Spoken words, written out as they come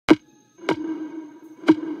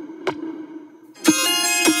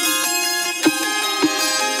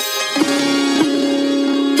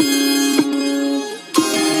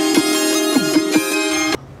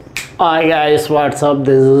Hi guys, what's up?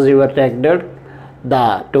 This is your tech dude.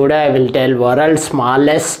 Today I will tell world's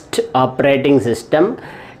smallest operating system,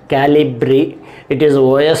 Colibri. It is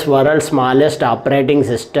OS world's smallest operating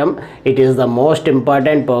system. It is the most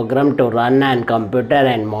important program to run on computer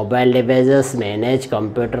and mobile devices, manage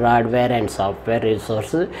computer hardware and software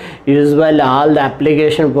resources. Usually all the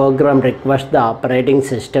application program request the operating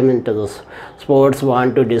system into the sports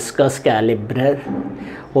want to discuss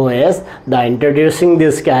KolibriOS. The introducing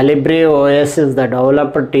this KolibriOS is the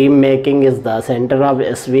developer team making is the center of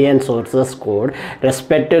Avian sources code.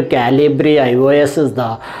 Respective KolibriOS is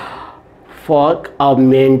the fork of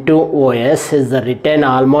MenuetOS is written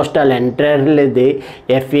almost entirely the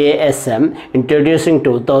FASM. Introducing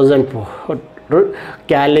 2004.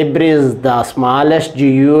 Kolibri is the smallest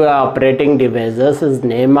GUIoperating devices is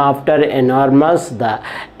named after enormous the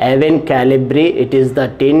Avian Kolibri. It is the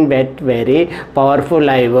tin but very powerful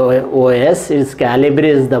OS. Kolibri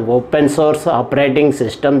is the open source operating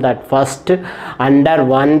system that first under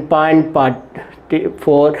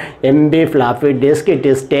 1.4 MB floppy disk. It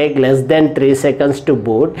is take less than 3 seconds to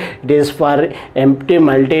boot. It is for empty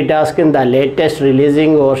multitasking. The latest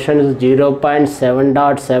releasing version is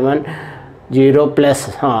 0.7.70 plus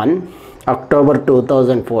on October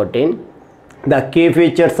 2014. The key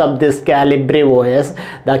features of this KolibriOS.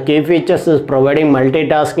 The key features is providing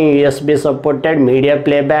multitasking, USB supported media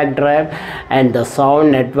playback drive and the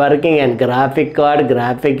sound networking and graphic card,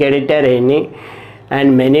 graphic editor,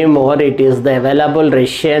 and many more. It is the available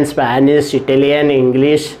Russian, Spanish, Italian,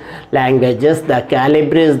 English languages. The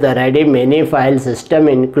Kolibri is the ready many file system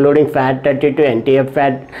including FAT32,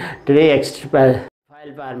 NTF-FAT3 file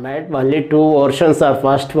format. Only two versions are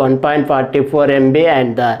first 1.44 MB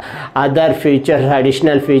and the other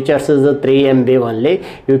additional features is the 3 MB only.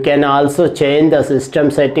 You can also change the system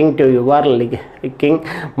setting to your liking,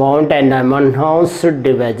 mount and unannounced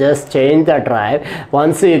devices, change the drive.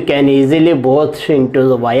 Once you can easily both into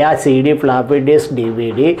the via CD, floppy disk,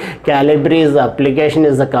 DVD. Kolibri's application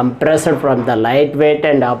is compressed from the lightweight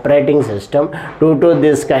and operating system. Due to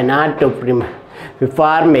this cannot perform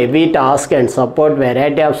heavy tasks and support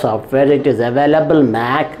variety of software. It is available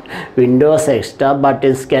Mac, Windows extra, but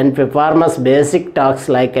it can perform basic tasks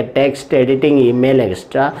like a text editing, email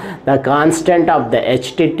extra. The constant of the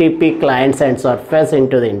HTTP clients and surface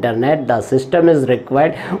into the internet. The system is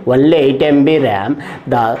required only 8 MB RAM.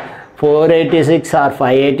 The 486 or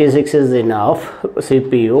 586 is enough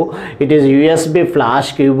CPU. It is USB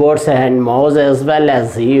flash keyboards and mouse as well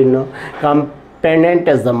as component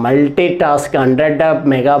as the multitask 100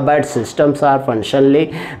 megabyte systems are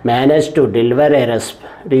functionally managed to deliver a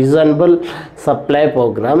reasonable supply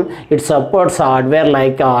program. It supports hardware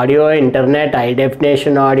like audio, internet, high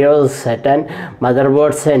definition audio, certain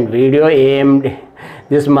motherboards and video. AMD.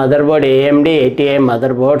 This motherboard AMD 80i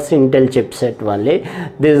motherboards, Intel chipset only.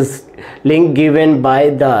 This link given by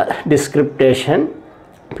the description.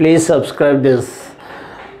 Please subscribe this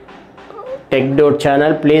Tech Dude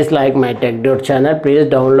channel. Please like my Tech Dude channel. Please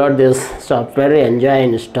download this software, enjoy,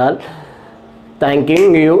 install.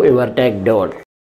 Thanking you, your Tech Dude.